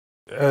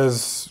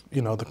As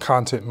you know, the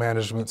content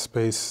management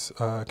space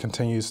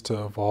continues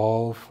to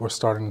evolve. We're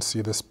starting to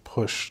see this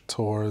push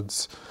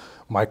towards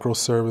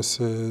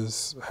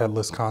microservices,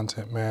 headless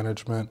content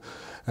management,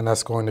 and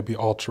that's going to be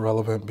ultra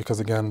relevant because,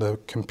 again, the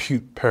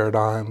compute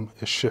paradigm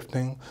is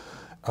shifting.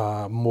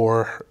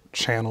 More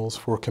channels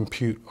for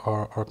compute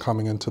are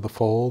coming into the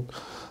fold,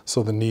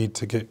 so the need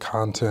to get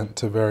content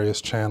to various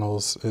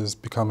channels is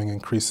becoming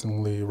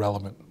increasingly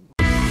relevant.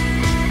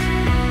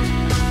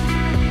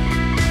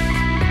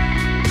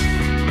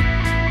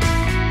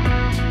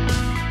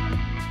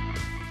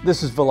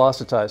 This is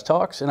Velocitize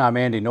Talks, and I'm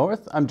Andy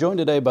North. I'm joined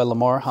today by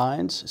Lamar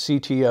Hines,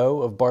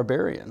 CTO of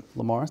Barbarian.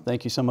 Lamar,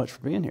 thank you so much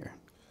for being here.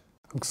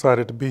 I'm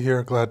excited to be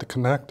here, glad to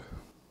connect.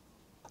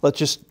 Let's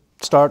just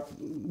start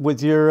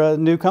with your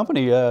new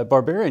company,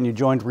 Barbarian. You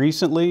joined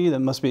recently. That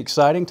must be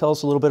exciting. Tell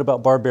us a little bit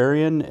about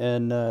Barbarian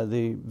and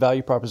the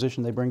value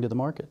proposition they bring to the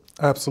market.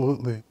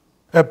 Absolutely.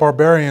 At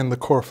Barbarian, the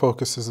core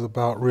focus is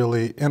about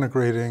really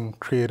integrating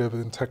creative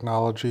and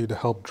technology to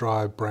help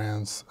drive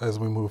brands as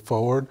we move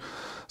forward.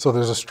 So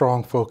there's a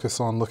strong focus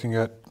on looking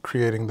at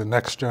creating the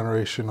next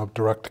generation of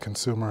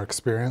direct-to-consumer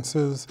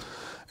experiences,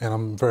 and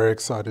I'm very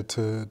excited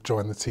to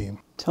join the team.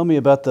 Tell me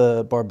about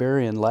the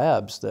Barbarian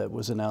Labs that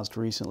was announced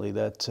recently.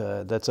 That's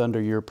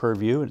under your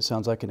purview, and it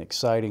sounds like an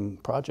exciting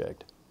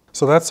project.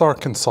 So that's our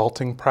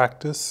consulting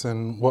practice,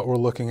 and what we're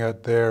looking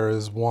at there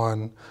is,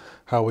 one,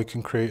 how we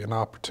can create an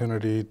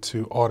opportunity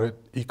to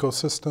audit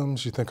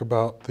ecosystems. You think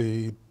about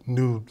the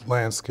new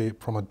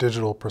landscape from a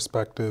digital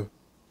perspective,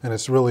 and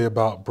it's really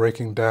about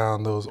breaking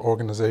down those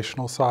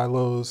organizational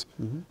silos,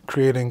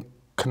 creating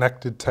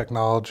connected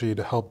technology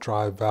to help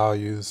drive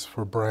values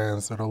for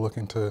brands that are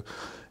looking to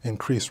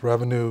increase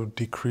revenue,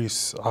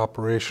 decrease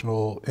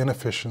operational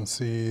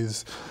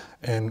inefficiencies,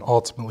 and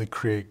ultimately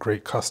create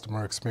great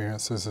customer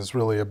experiences. Is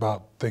really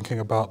about thinking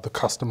about the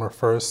customer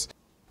first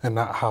and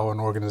not how an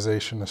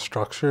organization is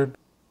structured.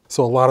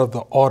 So a lot of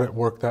the audit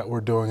work that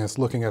we're doing is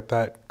looking at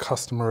that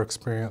customer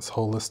experience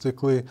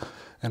holistically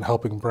and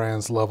helping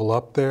brands level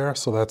up there.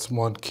 So that's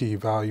one key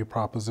value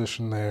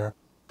proposition there.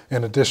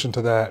 In addition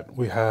to that,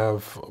 we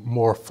have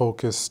more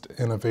focused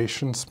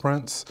innovation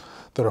sprints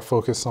that are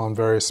focused on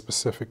very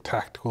specific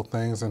tactical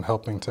things and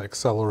helping to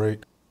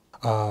accelerate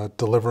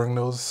delivering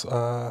those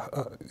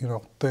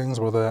things,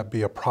 whether that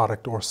be a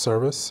product or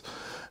service.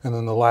 And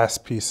then the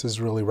last piece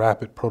is really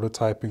rapid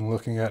prototyping,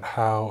 looking at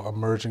how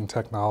emerging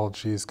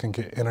technologies can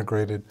get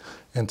integrated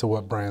into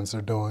what brands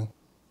are doing.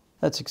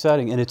 That's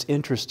exciting, and it's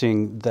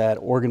interesting that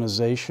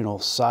organizational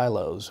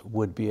silos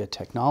would be a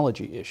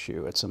technology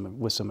issue with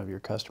some of your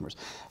customers.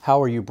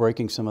 How are you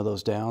breaking some of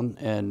those down,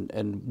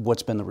 and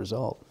what's been the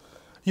result?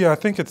 Yeah, I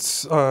think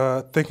it's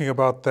thinking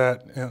about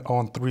that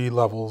on three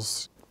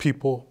levels: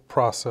 people,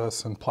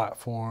 process, and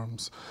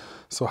platforms.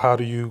 So how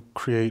do you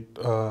create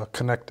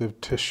connective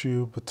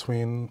tissue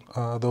between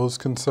those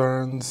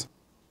concerns?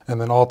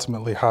 And then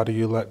ultimately, how do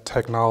you let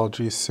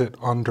technology sit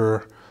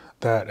under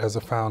that as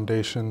a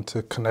foundation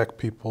to connect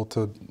people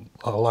to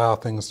allow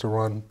things to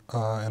run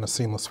in a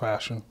seamless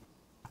fashion?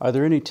 Are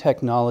there any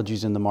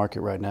technologies in the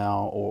market right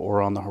now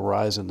or on the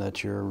horizon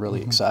that you're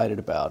really excited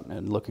about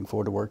and looking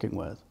forward to working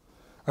with?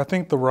 I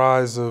think the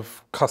rise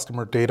of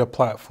customer data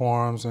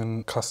platforms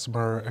and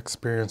customer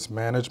experience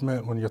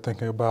management, when you're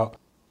thinking about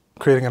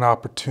creating an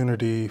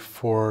opportunity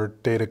for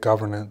data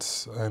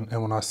governance, and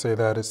when I say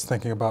that, it's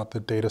thinking about the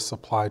data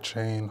supply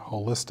chain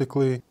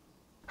holistically.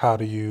 How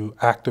do you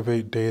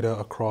activate data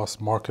across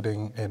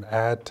marketing and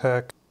ad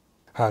tech?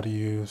 How do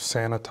you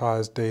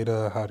sanitize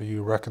data? How do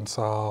you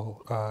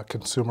reconcile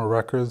consumer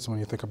records when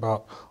you think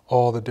about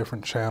all the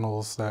different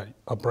channels that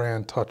a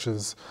brand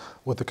touches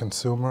with the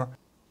consumer?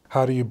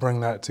 How do you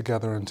bring that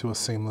together into a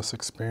seamless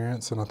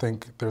experience? And I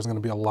think there's going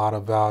to be a lot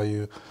of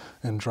value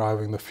in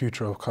driving the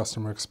future of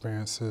customer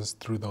experiences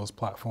through those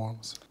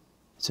platforms.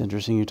 It's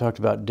interesting you talked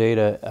about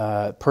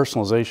data.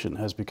 Personalization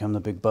has become the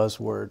big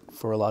buzzword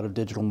for a lot of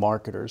digital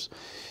marketers.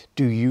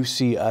 Do you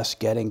see us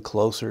getting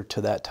closer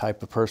to that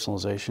type of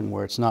personalization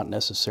where it's not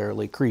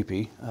necessarily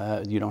creepy?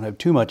 You don't have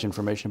too much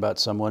information about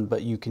someone,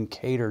 but you can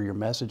cater your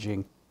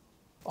messaging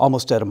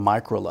almost at a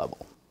micro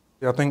level.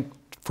 Yeah, I think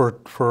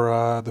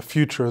for the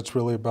future, it's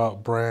really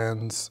about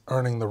brands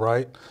earning the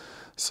right.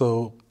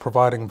 So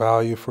providing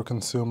value for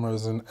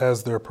consumers, and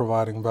as they're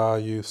providing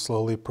value,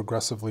 slowly,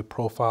 progressively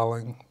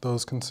profiling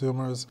those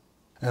consumers,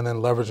 and then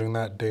leveraging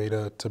that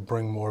data to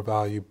bring more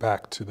value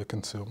back to the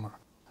consumer.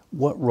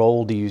 What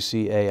role do you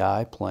see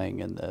AI playing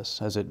in this?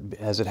 Has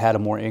it had a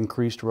more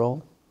increased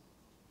role?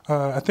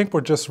 I think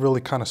we're just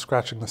really kind of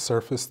scratching the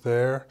surface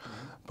there.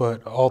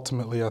 But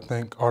ultimately, I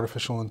think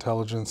artificial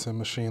intelligence and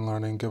machine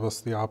learning give us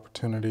the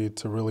opportunity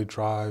to really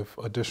drive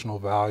additional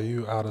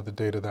value out of the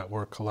data that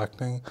we're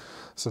collecting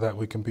so that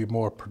we can be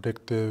more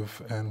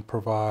predictive and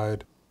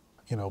provide,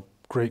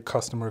 great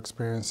customer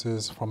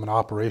experiences. From an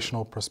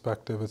operational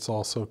perspective, it's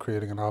also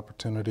creating an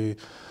opportunity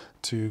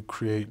to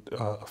create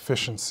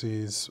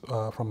efficiencies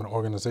from an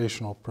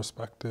organizational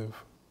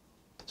perspective.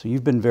 So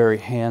you've been very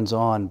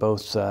hands-on,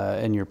 both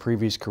in your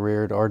previous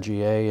career at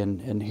RGA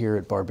and here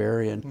at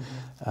Barbarian,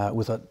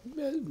 with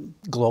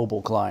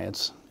global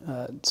clients,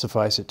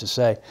 suffice it to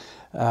say.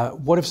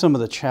 What are some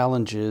of the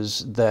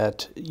challenges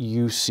that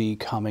you see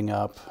coming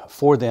up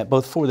for them,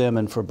 both for them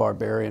and for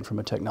Barbarian from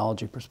a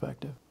technology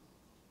perspective?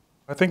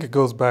 I think it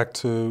goes back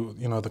to,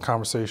 the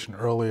conversation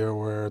earlier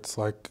where it's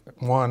like,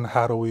 one,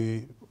 how do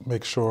we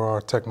make sure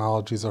our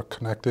technologies are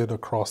connected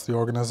across the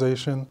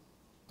organization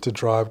to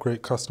drive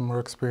great customer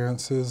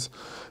experiences?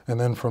 And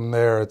then from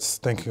there, it's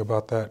thinking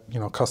about that,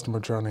 customer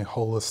journey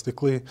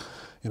holistically.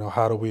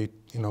 How do we,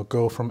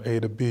 go from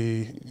A to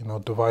B,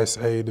 device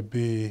A to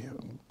B,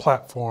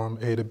 platform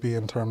A to B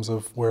in terms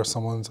of where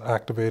someone's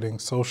activating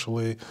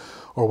socially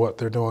or what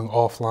they're doing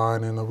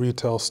offline in a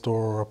retail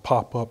store or a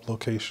pop-up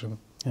location.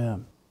 Yeah.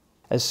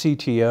 As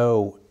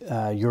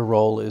CTO, your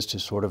role is to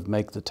sort of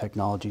make the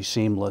technology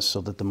seamless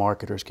so that the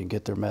marketers can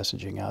get their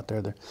messaging out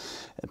there,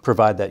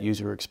 provide that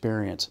user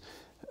experience.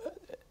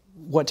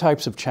 What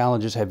types of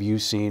challenges have you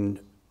seen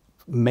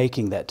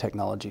making that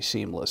technology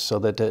seamless so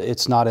that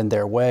it's not in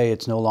their way,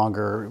 it's no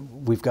longer,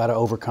 we've got to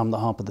overcome the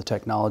hump of the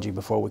technology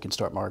before we can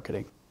start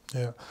marketing?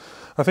 Yeah,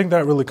 I think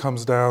that really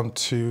comes down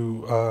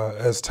to,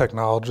 as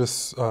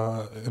technologists,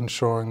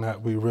 ensuring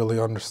that we really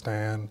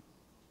understand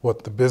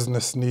what the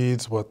business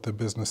needs, what the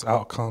business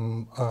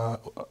outcomes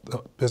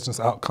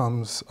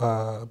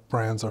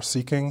brands are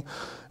seeking,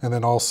 and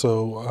then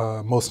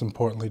also, most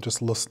importantly,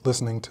 just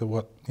listening to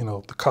what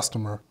the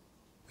customer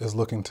is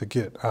looking to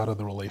get out of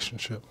the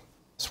relationship.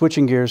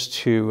 Switching gears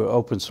to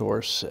open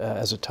source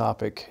as a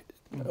topic,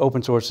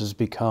 open source has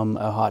become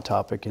a hot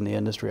topic in the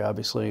industry,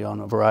 obviously, on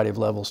a variety of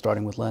levels,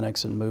 starting with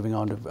Linux and moving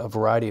on to a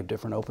variety of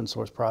different open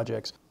source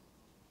projects.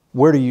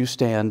 Where do you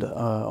stand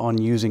on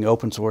using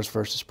open source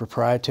versus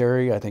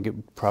proprietary? I think it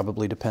would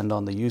probably depend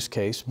on the use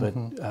case, but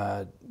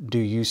do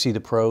you see the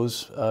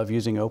pros of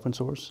using open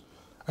source?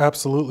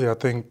 Absolutely. I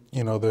think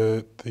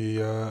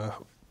the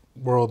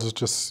world is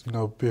just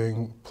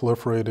being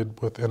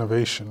proliferated with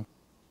innovation,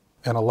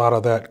 and a lot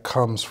of that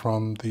comes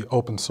from the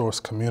open source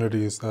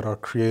communities that are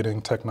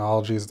creating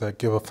technologies that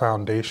give a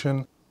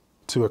foundation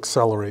to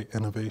accelerate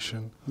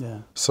innovation.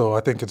 Yeah. So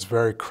I think it's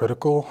very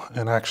critical,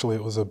 and actually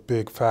it was a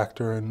big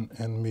factor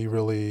in me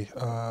really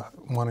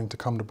wanting to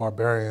come to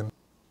Barbarian,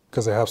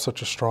 because they have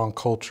such a strong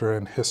culture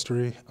and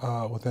history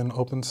within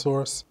open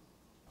source.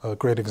 A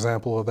great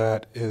example of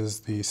that is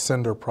the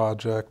Cinder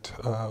project,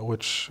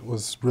 which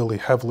was really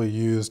heavily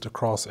used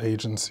across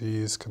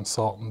agencies,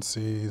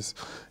 consultancies,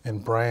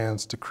 and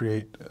brands to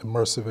create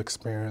immersive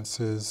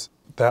experiences.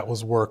 That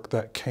was work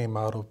that came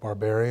out of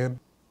Barbarian.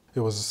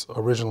 It was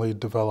originally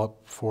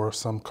developed for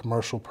some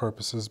commercial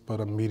purposes, but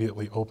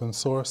immediately open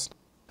sourced.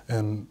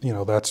 And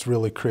that's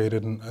really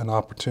created an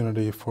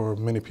opportunity for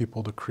many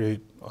people to create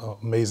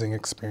amazing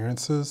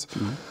experiences.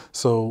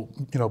 So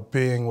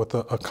being with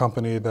a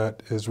company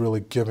that is really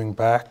giving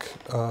back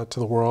to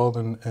the world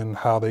and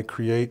how they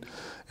create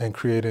and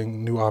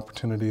creating new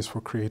opportunities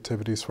for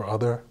creativities for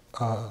other,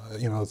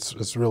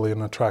 it's really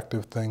an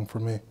attractive thing for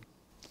me.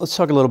 Let's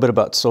talk a little bit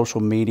about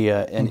social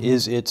media, and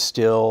is it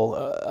still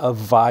a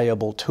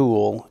viable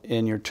tool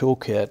in your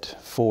toolkit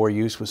for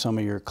use with some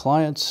of your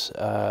clients?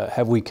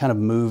 Have we kind of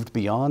moved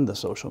beyond the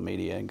social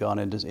media and gone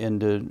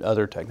into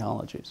other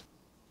technologies?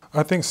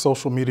 I think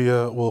social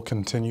media will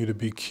continue to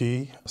be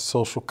key.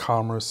 Social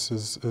commerce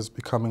is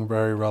becoming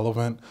very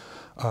relevant.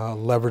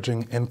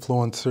 Leveraging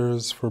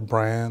influencers for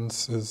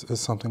brands is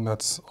something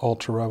that's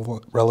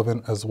ultra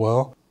relevant as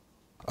well.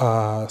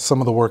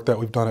 Some of the work that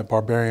we've done at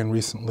Barbarian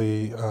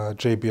recently,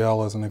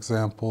 JBL as an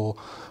example,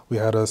 we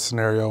had a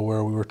scenario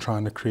where we were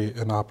trying to create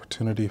an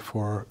opportunity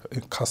for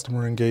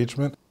customer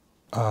engagement.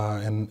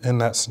 And in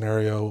that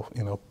scenario,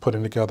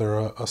 putting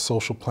together a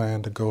social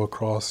plan to go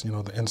across, the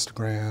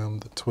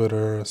Instagram, the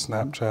Twitter,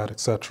 Snapchat,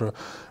 etc.,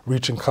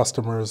 reaching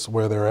customers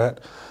where they're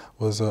at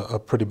was a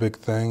pretty big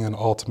thing. And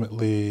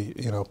ultimately,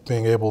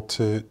 being able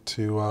to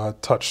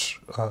touch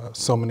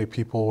so many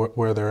people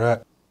where they're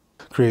at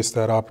creates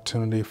that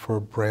opportunity for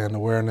brand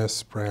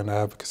awareness, brand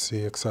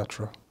advocacy,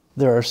 etc.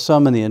 There are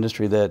some in the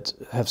industry that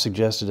have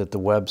suggested that the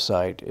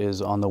website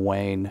is on the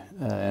wane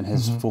and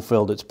has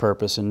fulfilled its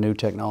purpose, and new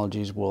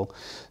technologies will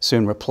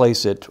soon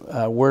replace it.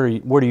 Where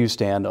do you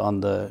stand on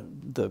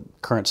the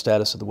current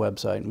status of the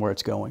website and where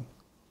it's going?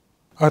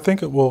 I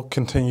think it will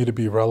continue to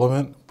be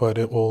relevant, but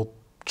it will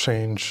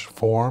change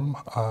form.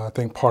 I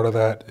think part of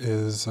that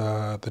is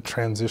the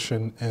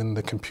transition in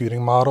the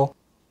computing model.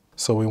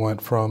 So we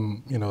went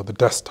from the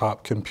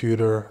desktop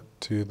computer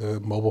to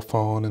the mobile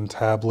phone and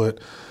tablet,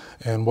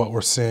 and what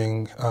we're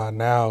seeing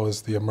now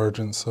is the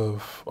emergence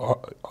of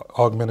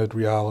augmented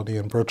reality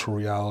and virtual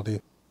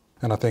reality.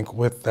 And I think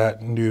with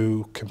that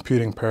new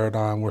computing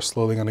paradigm, we're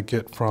slowly going to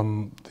get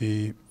from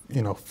the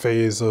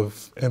phase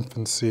of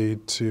infancy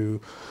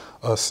to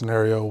a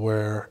scenario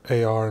where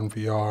AR and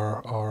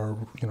VR are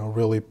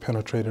really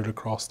penetrated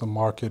across the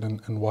market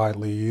and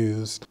widely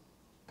used.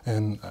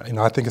 And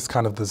I think it's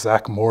kind of the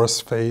Zach Morris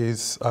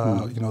phase,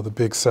 the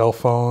big cell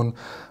phone.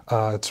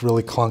 It's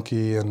really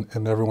clunky,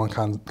 and everyone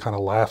kind of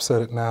laughs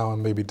at it now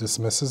and maybe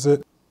dismisses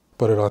it.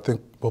 but I think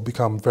will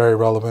become very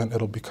relevant.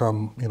 It'll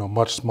become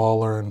much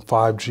smaller, and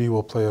 5G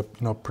will play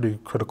a pretty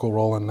critical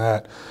role in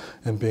that,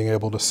 in being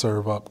able to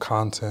serve up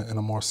content in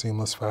a more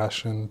seamless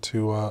fashion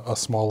to a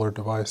smaller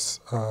device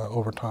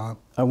over time.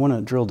 I want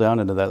to drill down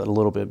into that a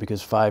little bit,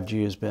 because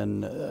 5G has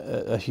been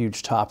a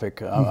huge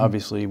topic,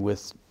 obviously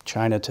with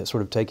China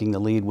sort of taking the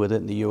lead with it,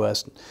 and the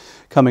U.S.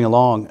 coming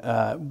along.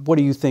 What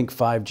do you think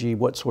 5G,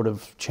 what sort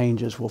of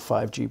changes will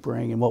 5G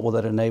bring, and what will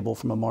that enable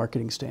from a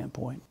marketing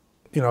standpoint?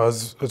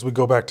 As we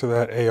go back to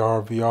that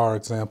AR, VR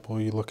example,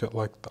 you look at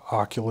like the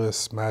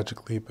Oculus,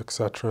 Magic Leap,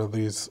 etc.,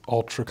 these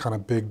ultra kind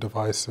of big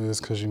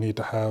devices, because you need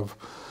to have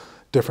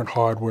different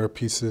hardware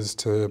pieces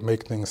to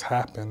make things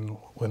happen.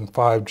 When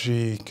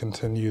 5G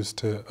continues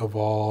to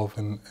evolve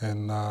and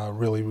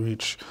really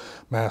reach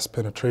mass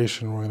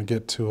penetration, we're going to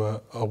get to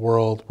a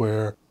world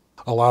where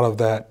a lot of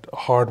that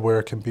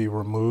hardware can be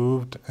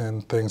removed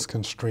and things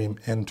can stream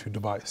into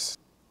device.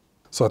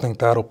 So I think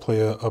that'll play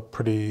a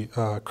pretty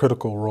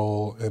critical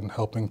role in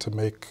helping to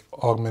make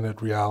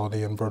augmented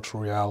reality and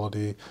virtual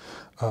reality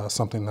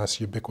something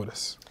that's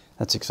ubiquitous.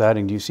 That's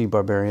exciting. Do you see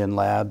Barbarian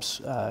Labs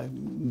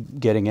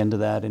getting into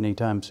that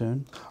anytime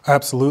soon?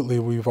 Absolutely.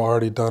 We've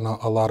already done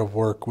a lot of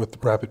work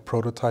with rapid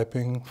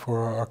prototyping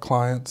for our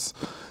clients,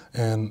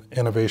 and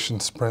innovation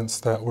sprints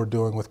that we're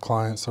doing with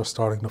clients are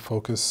starting to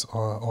focus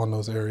on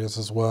those areas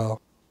as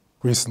well.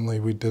 Recently,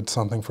 we did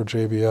something for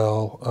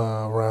JBL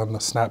around the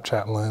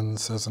Snapchat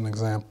lens as an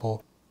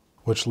example,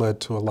 which led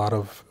to a lot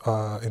of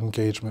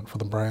engagement for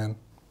the brand.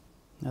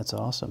 That's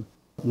awesome.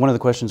 One of the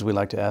questions we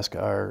like to ask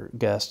our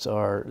guests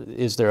are,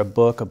 is there a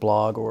book, a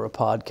blog, or a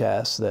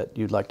podcast that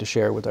you'd like to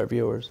share with our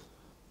viewers?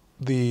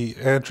 The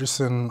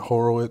Andreessen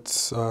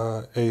Horowitz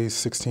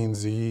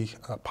A16Z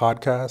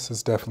podcast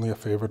is definitely a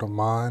favorite of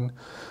mine.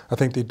 I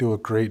think they do a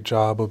great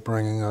job of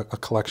bringing a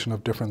collection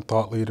of different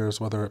thought leaders,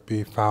 whether it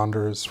be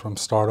founders from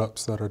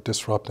startups that are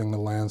disrupting the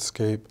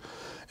landscape,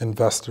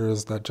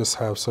 investors that just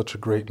have such a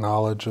great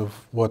knowledge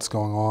of what's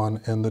going on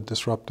in the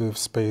disruptive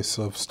space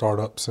of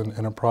startups and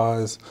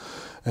enterprise,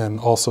 and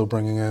also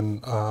bringing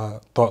in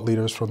thought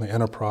leaders from the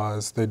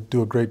enterprise. They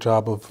do a great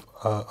job of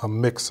a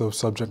mix of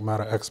subject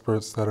matter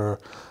experts that are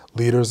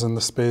leaders in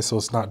the space, so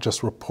it's not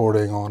just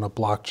reporting on a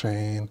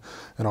blockchain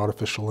and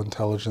artificial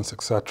intelligence,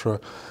 etc.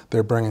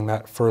 They're bringing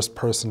that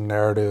first-person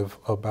narrative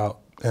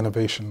about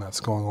innovation that's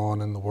going on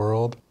in the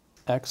world.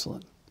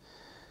 Excellent.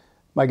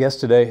 My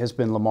guest today has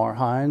been Lamar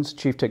Hines,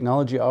 Chief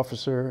Technology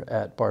Officer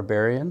at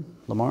Barbarian.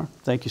 Lamar,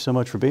 thank you so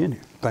much for being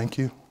here. Thank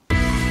you.